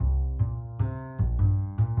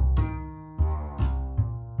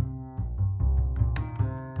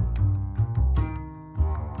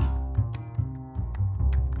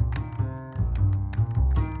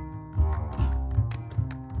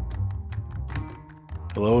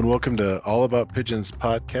Hello and welcome to All About Pigeons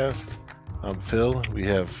podcast. I'm Phil. We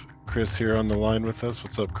have Chris here on the line with us.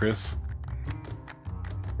 What's up, Chris?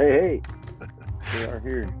 Hey, we are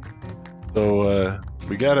here. So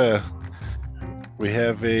we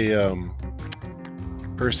have a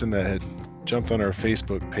person that had jumped on our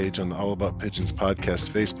Facebook page on the All About Pigeons podcast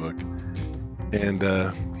Facebook, and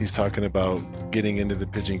he's talking about getting into the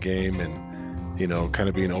pigeon game and kind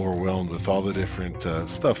of being overwhelmed with all the different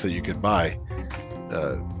stuff that you could buy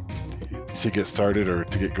to get started or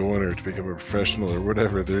to get going or to become a professional or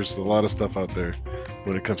whatever. There's a lot of stuff out there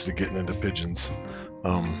when it comes to getting into pigeons.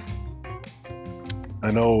 I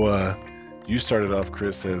know you started off,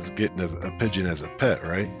 Chris, as getting as a pigeon as a pet,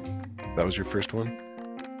 right? That was your first one?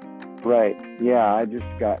 Right. Yeah, I just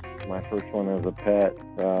got my first one as a pet.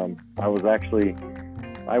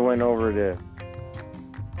 I went over to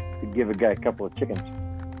give a guy a couple of chickens.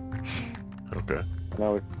 Okay.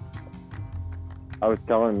 And I was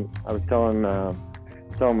telling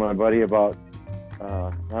my buddy about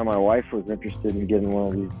how my wife was interested in getting one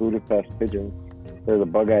of these Budapest pigeons. They're the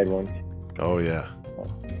bug-eyed ones. Oh yeah.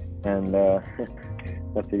 And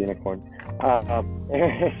that's a unicorn.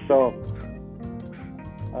 So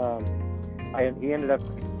he ended up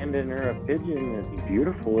handing her a pigeon. It's a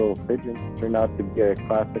beautiful little pigeon. Turned out to be a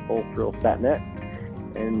classical frill satinet,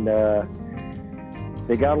 and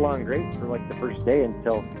they got along great for like the first day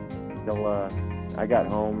until I got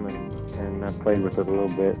home and I played with it a little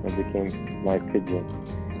bit, and it became my pigeon.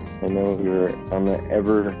 And then we were on the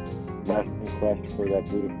everlasting quest for that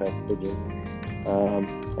Budapest pigeon.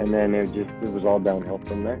 And then it was all downhill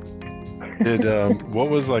from there. What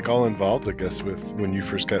was like all involved, I guess, with when you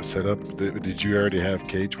first got set up? Did you already have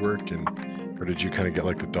cage work or did you kind of get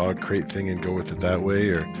like the dog crate thing and go with it that way?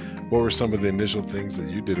 Or what were some of the initial things that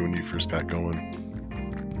you did when you first got going?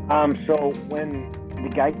 So when the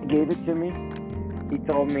guy gave it to me, he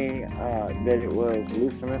told me that it was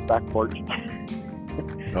loose in his back porch.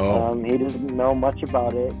 Oh. He didn't know much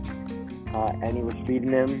about it, and he was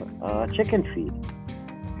feeding him chicken feed,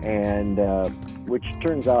 and which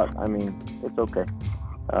turns out, I mean, it's okay.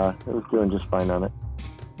 It was doing just fine on it,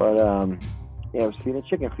 but yeah, I was feeding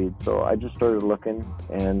chicken feed. So I just started looking,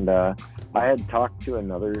 and I had talked to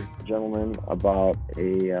another gentleman about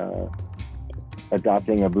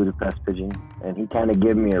adopting a Budapest pigeon, and he kind of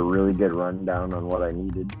gave me a really good rundown on what I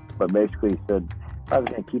needed. But basically, he said if I was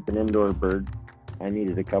going to keep an indoor bird, I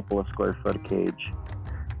needed a couple of square foot of cage.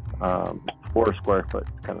 4 square foot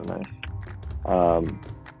is kind of nice.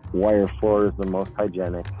 Wire floor is the most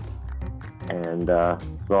hygienic, and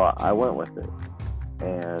so I went with it.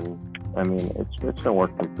 And I mean, it's been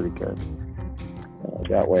working pretty good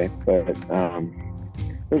that way. But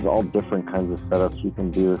there's all different kinds of setups you can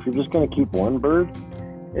do. If you're just going to keep one bird,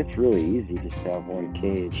 it's really easy just to have one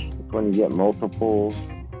cage. It's when you get multiples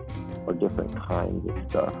or different kinds of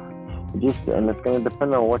stuff. And it's going to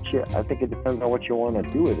depend on I think it depends on what you want to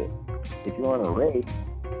do with it. If you want to race,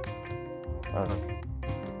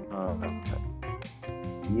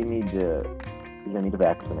 you need to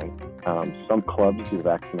vaccinate. Some clubs do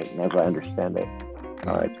vaccinate, and as I understand it,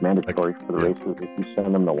 it's mandatory for the races. If you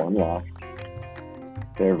send them to one loft,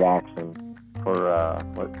 they're vaccinated for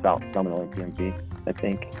salmonella PMP, I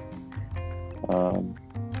think.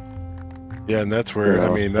 Yeah, and that's where I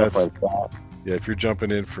mean that's like that. Yeah, if you're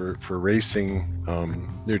jumping in for racing,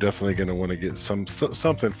 you're definitely going to want to get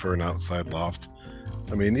something for an outside loft.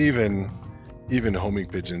 I mean, even homing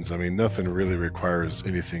pigeons, I mean, nothing really requires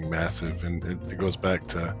anything massive, and it goes back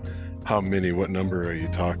to what number are you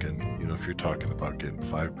talking? If you're talking about getting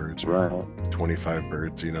 5 birds or Right. 25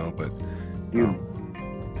 birds, but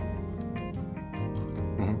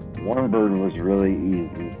one bird was really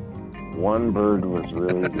easy. One bird was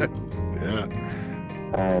really easy. Yeah.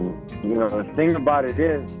 And the thing about it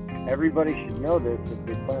is, everybody should know this. If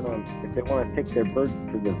they want to take their bird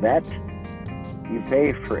to the vet, you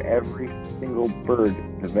pay for every single bird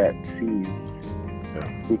the vet sees. Yeah.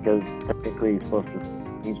 Because technically he's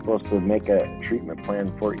supposed to make a treatment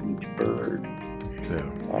plan for each bird. Yeah.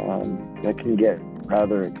 That can get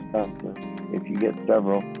rather expensive if you get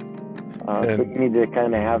several. So you need to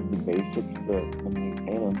kind of have the basics to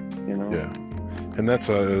maintain them. Yeah. And that's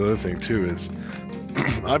the other thing too is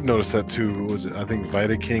I've noticed that too. I think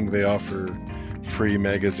Vita King, they offer free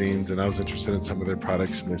magazines, and I was interested in some of their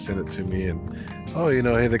products, and they sent it to me, and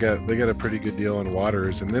hey, they got a pretty good deal on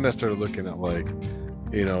waters. And then I started looking at like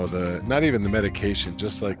the not even the medication,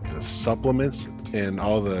 just like the supplements and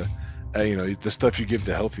all the the stuff you give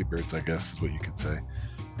to healthy birds, I guess is what you could say.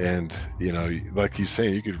 And like you say,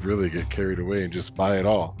 you could really get carried away and just buy it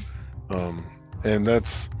all. And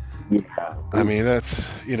that's Yeah. I mean, that's,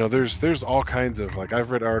 there's all kinds of, like, I've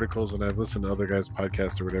read articles and I've listened to other guys'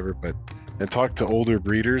 podcasts or whatever, but and talked to older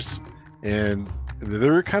breeders, and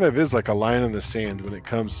there kind of is like a line in the sand when it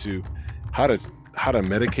comes to how to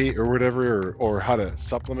medicate or whatever, or how to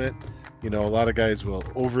supplement. A lot of guys will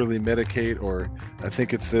overly medicate, or I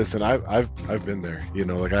think it's this, and I've been there.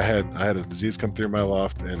 Like I had a disease come through my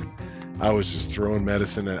loft, and I was just throwing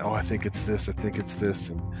medicine at, oh, I think it's this, I think it's this,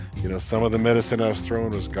 and some of the medicine I was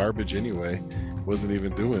throwing was garbage anyway, wasn't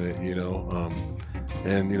even doing it.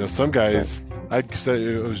 And some guys, I'd say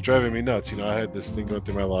it was driving me nuts. I had this thing going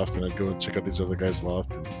through my loft, and I'd go and check out these other guys'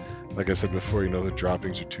 loft, and like I said before, the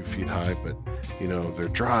droppings are 2 feet high, but they're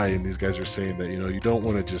dry, and these guys are saying that you don't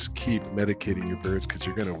want to just keep medicating your birds because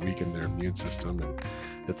you're going to weaken their immune system, and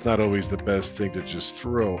it's not always the best thing to just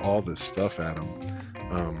throw all this stuff at them.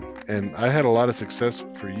 And I had a lot of success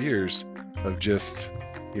for years of just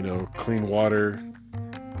clean water,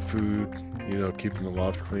 food, keeping the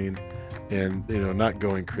loft clean, and not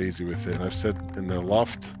going crazy with it. And I've said in the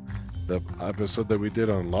episode that we did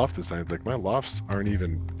on loft designs, like, my lofts aren't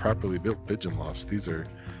even properly built pigeon lofts. These are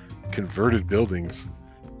converted buildings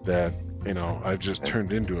that I've just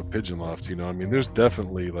turned into a pigeon loft. I mean, there's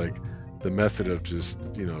definitely like the method of just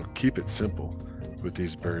keep it simple with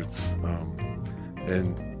these birds,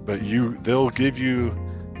 but they'll give you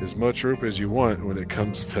as much rope as you want when it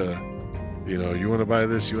comes to you want to buy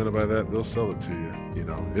this, you want to buy that, they'll sell it to you.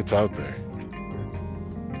 It's out there.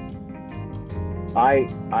 I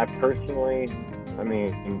personally, I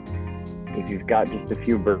mean, if you've got just a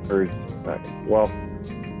few birds, well,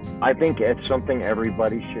 I think it's something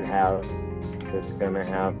everybody should have that's going to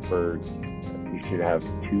have birds. You should have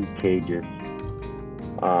 2 cages,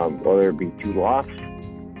 whether it be 2 lofts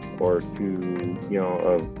or 2,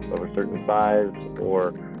 of a certain size,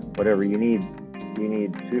 or whatever you need. You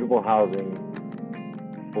need suitable housing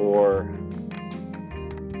for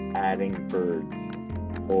adding birds,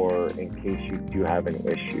 or in case you do have an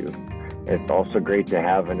issue. It's also great to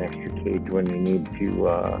have an extra cage when you need to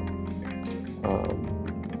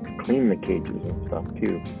clean the cages and stuff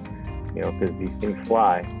too, because these things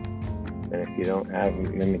fly, and if you don't have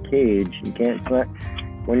them in the cage, you can't.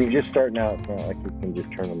 When you're just starting out, it's not like you can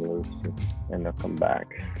just turn them loose and they'll come back.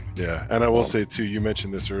 Yeah, and I will say too, you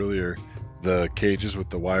mentioned this earlier, the cages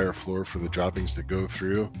with the wire floor for the droppings to go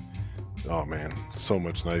through. Oh man, so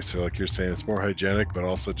much nicer. Like you're saying, it's more hygienic, but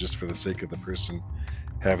also just for the sake of the person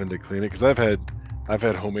having to clean it. Because I've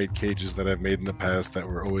had homemade cages that I've made in the past that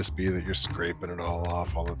were OSB that you're scraping it all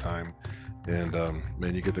off all the time, and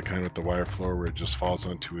man, you get the kind with the wire floor where it just falls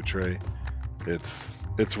onto a tray.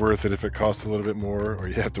 It's worth it if it costs a little bit more, or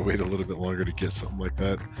you have to wait a little bit longer to get something like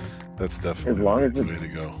that. That's definitely the way to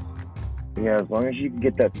go. Yeah, as long as you can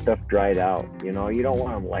get that stuff dried out. You don't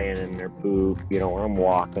want them laying in their poop. You don't want them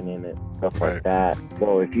walking in it, stuff like that.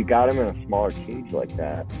 So if you got them in a smaller cage like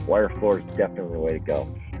that, wire floor is definitely the way to go.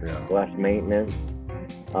 Yeah. Less maintenance.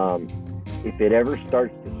 If it ever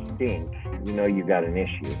starts to stink, you've got an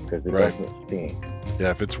issue, because it doesn't stink.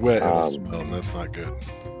 Yeah, if it's wet, it'll smell, and that's not good.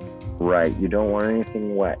 Right. You don't want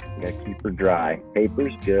anything wet. You got to keep her dry.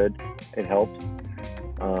 Paper's good. It helps.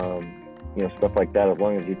 Stuff like that, as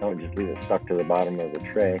long as you don't just leave it stuck to the bottom of the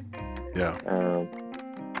tray. Yeah.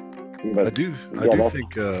 But I do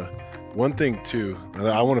think one thing too, and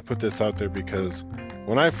I want to put this out there, because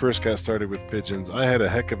when I first got started with pigeons, I had a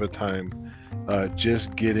heck of a time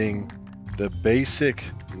just getting the basic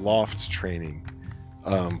loft training.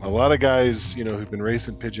 A lot of guys, who've been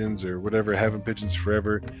racing pigeons or whatever, having pigeons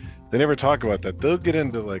forever, they never talk about that. They'll get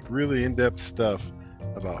into like really in-depth stuff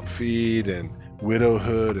about feed and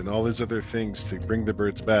widowhood and all these other things to bring the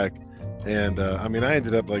birds back. And I mean, I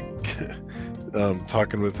ended up like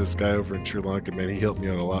talking with this guy over in Sri Lanka, man. He helped me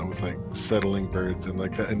out a lot with like settling birds and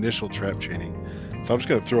like that initial trap chaining. So I'm just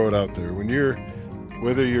going to throw it out there.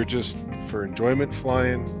 Whether you're just for enjoyment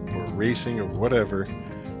flying or racing or whatever,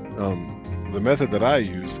 the method that I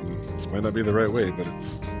use, and this might not be the right way, but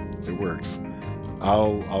it works.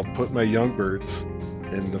 I'll put my young birds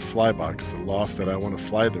in the fly box, the loft that I want to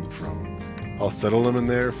fly them from. I'll settle them in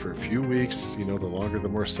there for a few weeks. The longer, the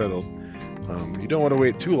more settled. You don't want to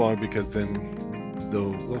wait too long, because then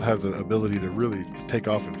they'll have the ability to really take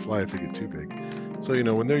off and fly if they get too big. So,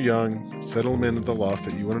 when they're young, settle them into the loft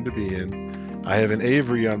that you want them to be in. I have an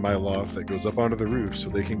aviary on my loft that goes up onto the roof, so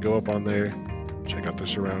they can go up on there, check out their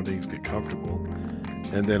surroundings, get comfortable.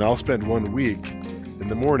 And then I'll spend 1 week in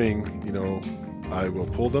the morning, I will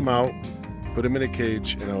pull them out, put them in a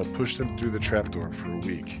cage, and I'll push them through the trapdoor for a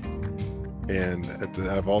week. And I should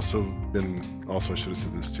have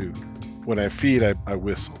said this too. When I feed, I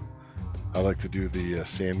whistle. I like to do the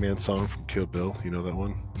Sandman song from Kill Bill. You know that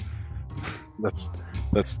one? that's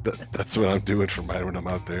that's what I'm doing for mine when I'm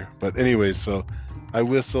out there. But anyways, so I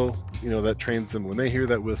whistle. That trains them. When they hear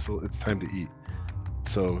that whistle, it's time to eat.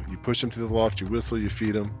 So you push them to the loft, you whistle, you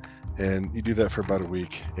feed them, and you do that for about a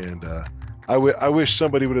week. And I wish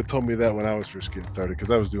somebody would have told me that when I was first getting started, because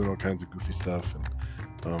I was doing all kinds of goofy stuff.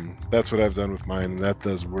 And that's what I've done with mine, and that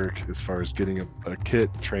does work as far as getting a kit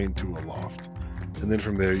trained to a loft. And then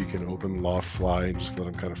from there, you can open the loft fly and just let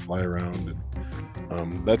them kind of fly around.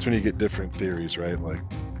 And that's when you get different theories, right? Like,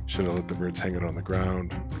 should I let the birds hang out on the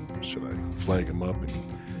ground? Should I flag them up and,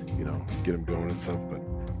 get them going and stuff? But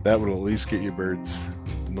that would at least get your birds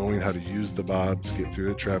knowing how to use the bobs, get through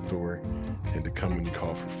the trap door, and to come when you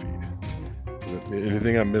call for feed.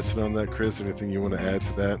 Anything I'm missing on that, Chris? Anything you want to add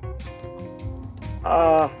to that?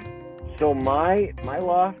 So my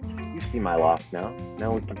loft, you see my loft now.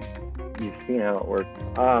 Now you've seen how it works.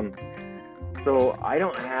 So I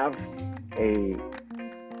don't have a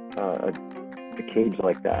cage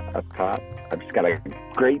like that up top. I've just got a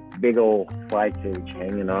great big old fly cage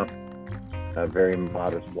hanging off a very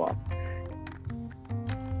modest loft.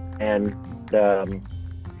 And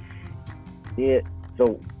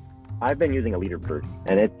so I've been using a leader bird,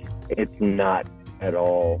 and it's not at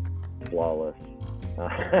all flawless.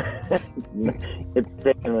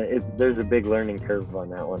 There's a big learning curve on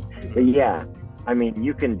that one. But yeah, I mean,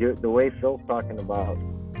 you can do it the way Phil's talking about.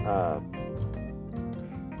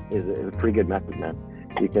 Is a pretty good method, man.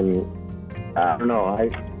 You can. I don't know.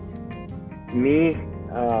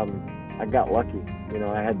 I got lucky.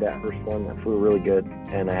 I had that first one that flew really good,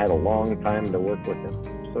 and I had a long time to work with him.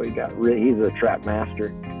 So he's a trap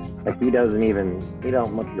master. Like, he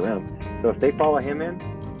don't monkey around. So if they follow him in,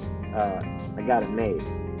 I got it made.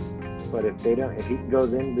 But if he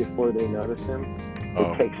goes in before they notice him,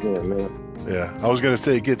 it takes me a minute. Yeah, I was gonna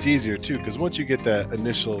say it gets easier too, because once you get that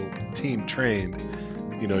initial team trained,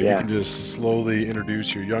 you can just slowly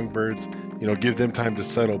introduce your young birds. Give them time to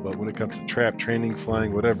settle. But when it comes to trap training,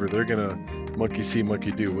 flying, whatever, they're gonna monkey see,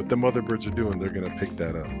 monkey do. What them other birds are doing, they're gonna pick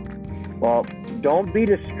that up. Well, don't be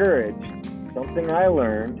discouraged. Something I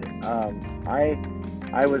learned.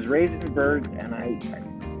 I was raising birds, and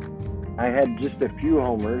I had just a few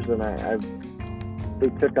homers, and they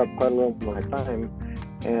took up quite a little of my time.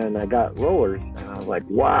 And I got rollers, and I was like,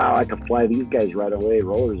 wow, I could fly these guys right away.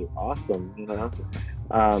 Rollers are awesome,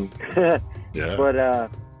 Yeah. But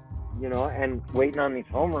and waiting on these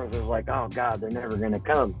homers, I was like, oh God, they're never gonna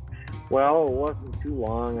come. Well, it wasn't too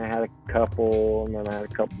long. I had a couple, and then I had a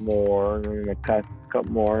couple more, and then a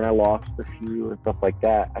couple more, and I lost a few and stuff like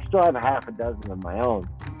that. I still have a half a dozen of my own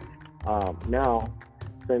now,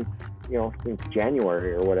 since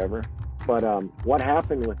January or whatever. But what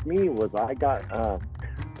happened with me was I got a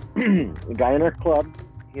guy in our club.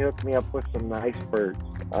 He hooked me up with some nice birds,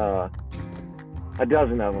 a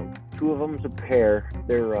dozen of them. 2 of them's a pair.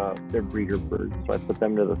 They're breeder birds, so I put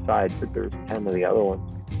them to the side. But there's 10 of the other ones,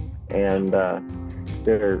 and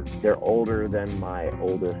they're older than my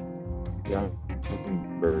oldest young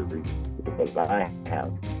bird that I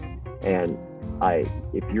have. And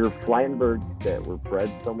if you're flying birds that were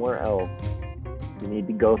bred somewhere else, you need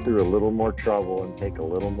to go through a little more trouble and take a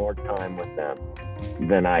little more time with them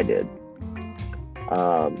than I did.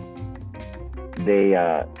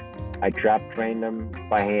 I trap trained them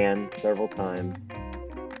by hand several times,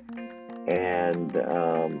 and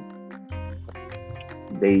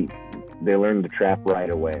they learned to trap right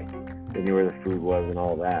away. They knew where the food was and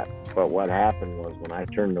all that. But what happened was, when I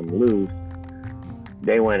turned them loose,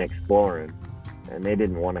 they went exploring, and they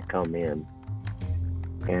didn't want to come in.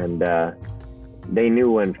 And they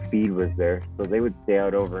knew when feed was there, so they would stay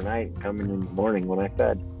out overnight and come in the morning when I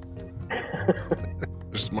fed.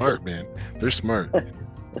 They're smart, man. They're smart.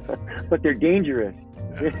 But they're dangerous.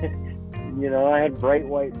 I had bright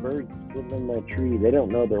white birds sitting in my tree. They don't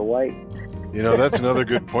know they're white. That's another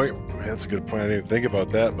good point. That's a good point. I didn't think about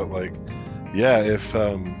that, but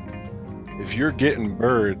if you're getting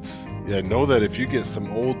birds, know that if you get some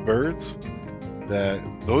old birds, that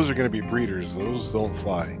those are going to be breeders. Those don't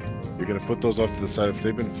fly. You're going to put those off to the side. If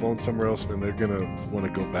they've been flown somewhere else, man, they're going to want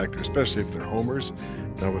to go back there, especially if they're homers.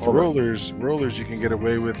 Now with rollers, you can get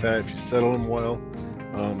away with that if you settle them well.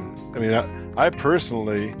 I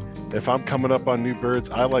personally, if I'm coming up on new birds,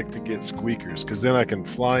 I like to get squeakers, because then I can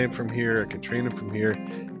fly them from here, I can train them from here,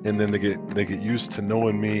 and then they get used to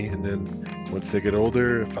knowing me. And then once they get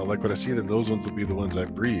older, if I like what I see, then those ones will be the ones I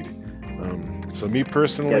breed. So me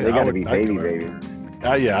personally, they gotta be baby.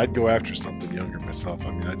 I'd go after something younger myself.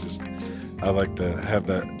 I like to have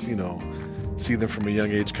that, see them from a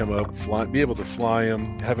young age come up, fly, be able to fly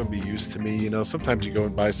them, have them be used to me. Sometimes you go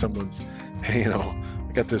and buy someone's,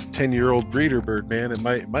 I got this 10-year-old breeder bird, man. It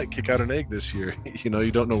might kick out an egg this year.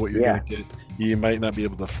 You don't know what you're Yeah. gonna get. You might not be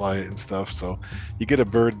able to fly it and stuff. So you get a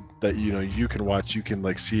bird that you can watch, you can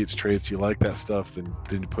like see its traits, you like that stuff, then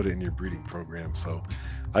you put it in your breeding program. So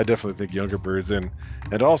I definitely think younger birds, and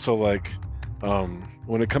also like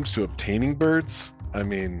when it comes to obtaining birds, I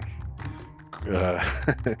mean, uh,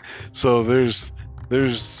 so there's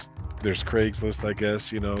Craigslist, I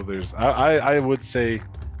guess. I would say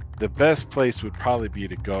the best place would probably be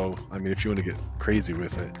to go. I mean, if you want to get crazy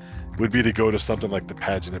with it, would be to go to something like the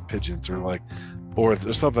Pageant of Pigeons, or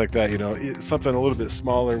something like that. Something a little bit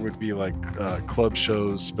smaller would be like club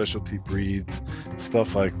shows, specialty breeds,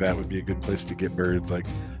 stuff like that would be a good place to get birds. Like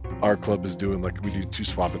our club is doing, like we do 2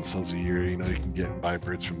 swap and sells a year. You can get and buy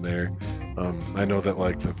birds from there. I know that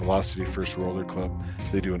like the Velocity First Roller Club,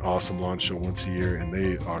 they do an awesome launch show once a year, and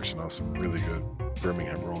they auction off some really good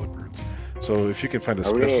Birmingham roller birds. So if you can find a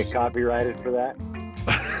Are we gonna get copyrighted for that?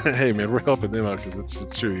 hey man, we're helping them out because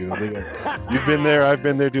it's true. You've been there, I've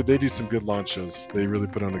been there, dude. They do some good launch shows. They really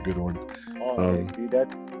put on a good one. Oh, dude,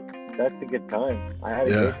 that's a good time. I had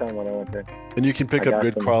a great time when I went there. And you can pick up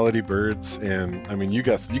good quality birds. And I mean, you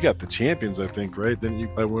got the champions, I think, right? Didn't you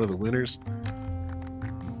buy one of the winners?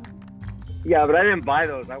 Yeah, but I didn't buy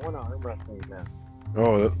those. I won an arm wrestling event.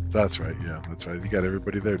 Oh, that's right. Yeah, that's right. You got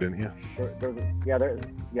everybody there, didn't you? There was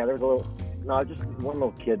a little. No, just one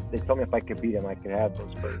little kid. They told me if I could beat him, I could have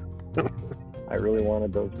those birds. I really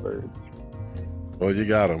wanted those birds. Well, you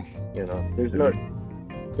got them.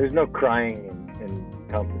 There's no crying in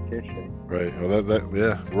competition. Right. Well,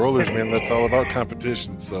 rollers, man. That's all about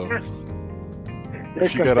competition. So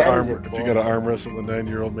if you got to arm wrestle the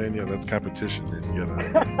 9-year-old, man, yeah, that's competition, man. You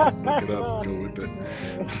gotta look it up and go with it.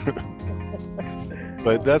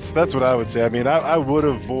 But that's what I would say. I mean, I would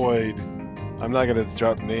avoid. I'm not going to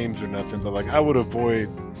drop names or nothing, but like I would avoid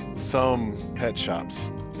some pet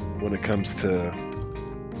shops when it comes to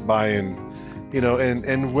buying,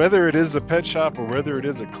 and whether it is a pet shop or whether it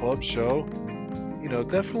is a club show,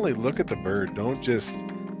 definitely look at the bird. Don't just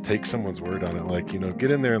take someone's word on it. Like,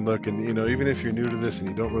 get in there and look, and even if you're new to this and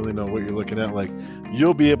you don't really know what you're looking at, like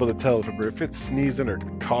you'll be able to tell if it's sneezing or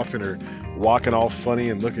coughing or walking all funny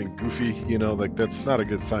and looking goofy, like that's not a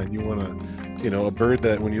good sign. You want to, a bird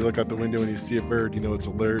that when you look out the window and you see a bird, it's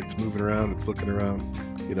alert, it's moving around, it's looking around,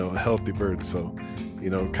 a healthy bird. So,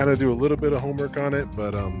 kind of do a little bit of homework on it,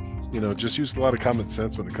 but, just use a lot of common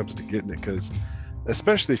sense when it comes to getting it. Because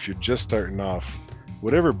especially if you're just starting off,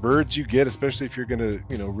 whatever birds you get, especially if you're going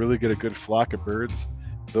to, really get a good flock of birds,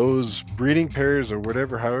 those breeding pairs or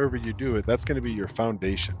whatever, however you do it, that's going to be your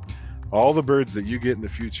foundation. All the birds that you get in the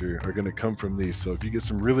future are going to come from these. So if you get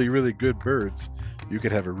some really, really good birds, you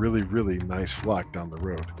could have a really, really nice flock down the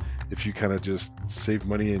road. If you kind of just save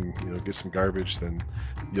money and get some garbage, then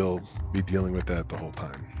you'll be dealing with that the whole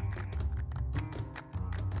time.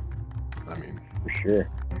 I mean, for sure.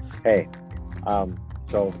 Hey,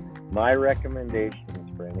 so my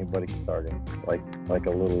recommendations for anybody starting, like a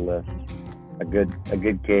little list, a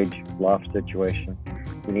good cage loft situation.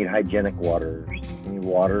 You need hygienic waters. You need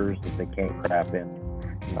waters that they can't crap in.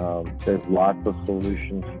 There's lots of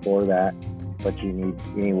solutions for that, but you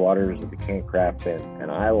need waters that they can't crap in.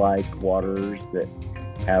 And I like waters that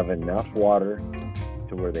have enough water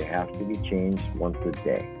to where they have to be changed once a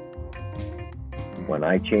day. When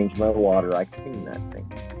I change my water, I clean that thing.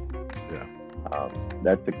 Yeah.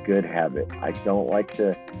 That's a good habit. I don't like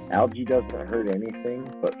to. Algae doesn't hurt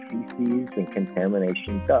anything, but feces and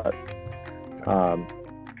contamination does.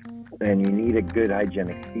 And you need a good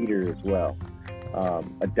hygienic feeder as well.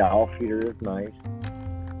 A dowel feeder is nice.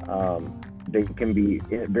 They can be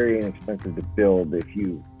very inexpensive to build if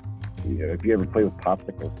you ever play with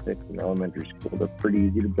popsicle sticks in elementary school. They're pretty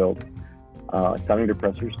easy to build. Tongue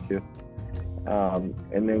depressors too.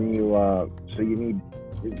 And then you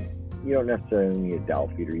don't necessarily need a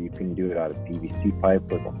dowel feeder. You can do it out of PVC pipe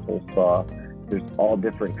with a hole saw. There's all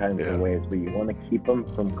different kinds of ways, but you want to keep them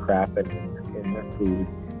from crapping in their food.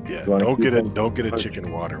 Yeah, don't get a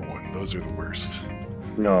chicken water one. Those are the worst.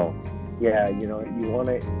 No. Yeah, you want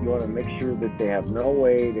to make sure that they have no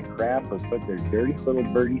way to crap or put their dirty little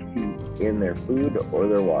birdie feet in their food or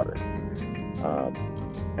their water.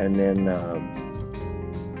 And then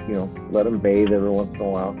let them bathe every once in a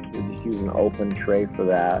while. We just use an open tray for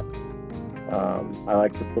that. I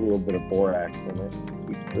like to put a little bit of borax in it.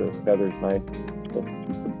 Keeps the feathers nice. Keeps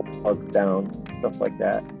the bugs down, stuff like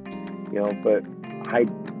that. But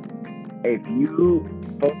if you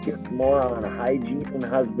focus more on hygiene and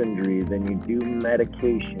husbandry than you do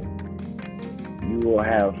medication, you will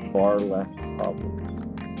have far less problems.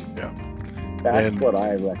 Yeah. That's what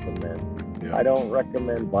I recommend. Yeah. I don't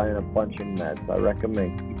recommend buying a bunch of nets. I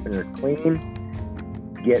recommend keeping her clean,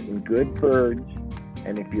 getting good birds,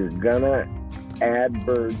 and if you're gonna add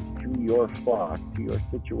birds to your flock, to your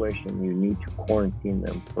situation, you need to quarantine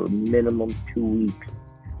them for minimum 2 weeks.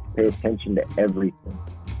 Pay attention to everything.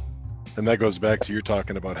 And that goes back to you're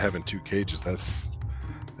talking about having 2 cages. That's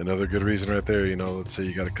another good reason right there. Let's say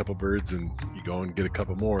you got a couple birds and you go and get a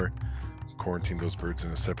couple more, quarantine those birds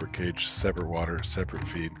in a separate cage, separate water, separate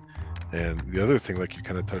feed. And the other thing, like you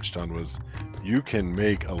kind of touched on, was you can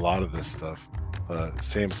make a lot of this stuff.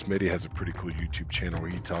 Sam Smitty has a pretty cool YouTube channel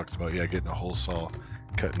where he talks about getting a hole saw,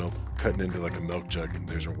 cutting into like a milk jug, and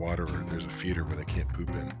there's a water or there's a feeder where they can't poop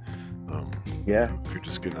in. If you're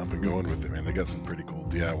just getting up and going with it, man, they got some pretty cool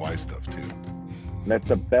DIY stuff too. That's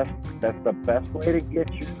the best way to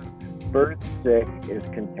get your birds sick is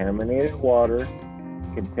contaminated water,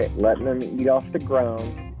 letting them eat off the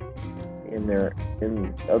ground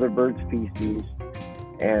in other birds' feces,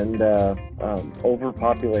 and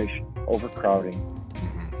overpopulation, overcrowding.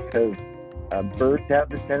 Because birds have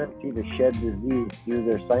the tendency to shed disease through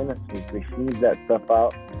their sinuses. They sneeze that stuff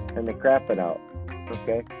out and they crap it out.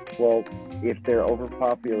 Okay? Well, if they're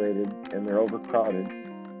overpopulated and they're overcrowded,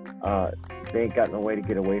 they ain't got no way to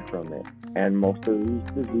get away from it. And most of these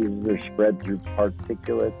diseases are spread through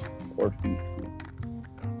particulates or feces.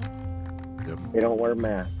 Yep. They don't wear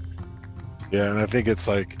masks. Yeah, and I think it's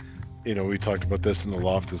like, we talked about this in the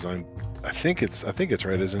loft design. I think it's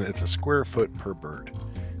right, isn't it? It's a square foot per bird.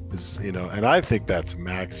 And I think that's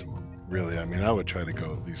maximum, really. I mean, I would try to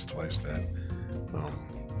go at least twice that.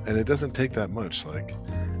 And it doesn't take that much. Like,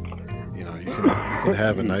 you can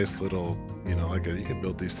have a nice little, you can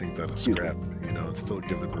build these things out of scrap, and still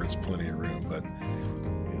give the birds plenty of room. But,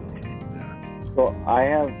 yeah. So I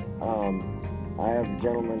have a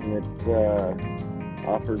gentleman that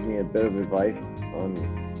offered me a bit of advice on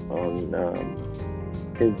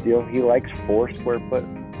his deal. He likes 4 square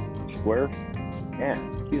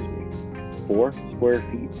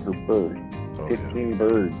feet per bird. 15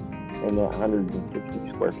 birds in a 160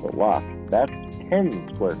 square foot loft. That's 10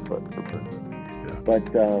 square foot per bird. Yeah.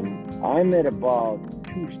 But I'm at about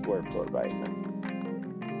 2 square foot right now.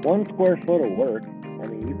 1 square foot will work. I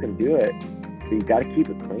mean, you can do it, but you got to keep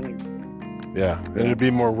it clean. Yeah, and it'd be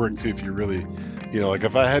more work too if you really, like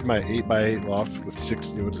if I had my 8x8 loft with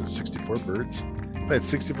 64 birds. If I had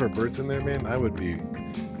 64 birds in there, man, I'd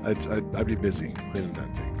be busy cleaning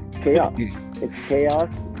that thing. Chaos. It's chaos.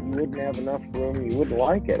 You wouldn't have enough room. You wouldn't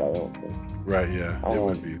like it, I don't think. Right, yeah. It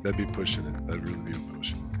would be. That'd be pushing it. That'd really be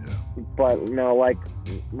pushing it, yeah. But now, like,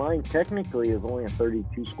 mine technically is only a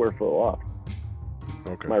 32 square foot loft.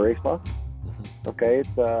 Okay. My race loft? Okay, it's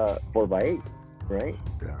 4x8, right?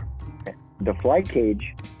 Yeah. The fly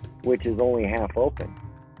cage, which is only half open,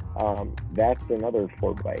 that's another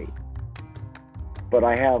 4x8. But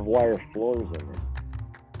I have wire floors in it.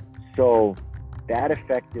 So that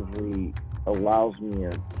effectively allows me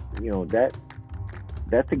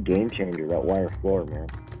that's a game changer, that wire floor, man.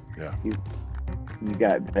 Yeah. You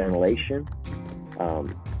got ventilation,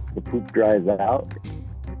 the poop dries out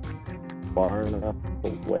far enough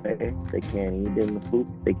away. They can't eat in the poop,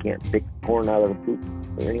 they can't pick corn out of the poop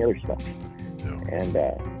or any other stuff. Yeah. And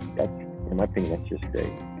that's, in my opinion, that's just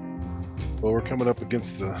great. Well, we're coming up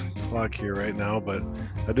against the clock here right now, but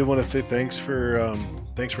I do want to say thanks for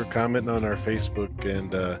commenting on our Facebook,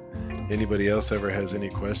 and anybody else ever has any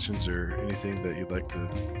questions or anything that you'd like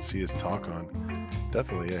to see us talk on,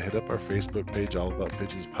 definitely hit up our Facebook page, All About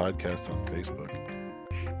Pigeons Podcast on Facebook.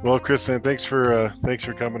 Well, Kristen, thanks for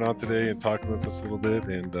coming on today and talking with us a little bit,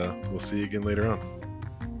 and we'll see you again later on.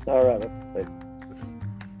 All right.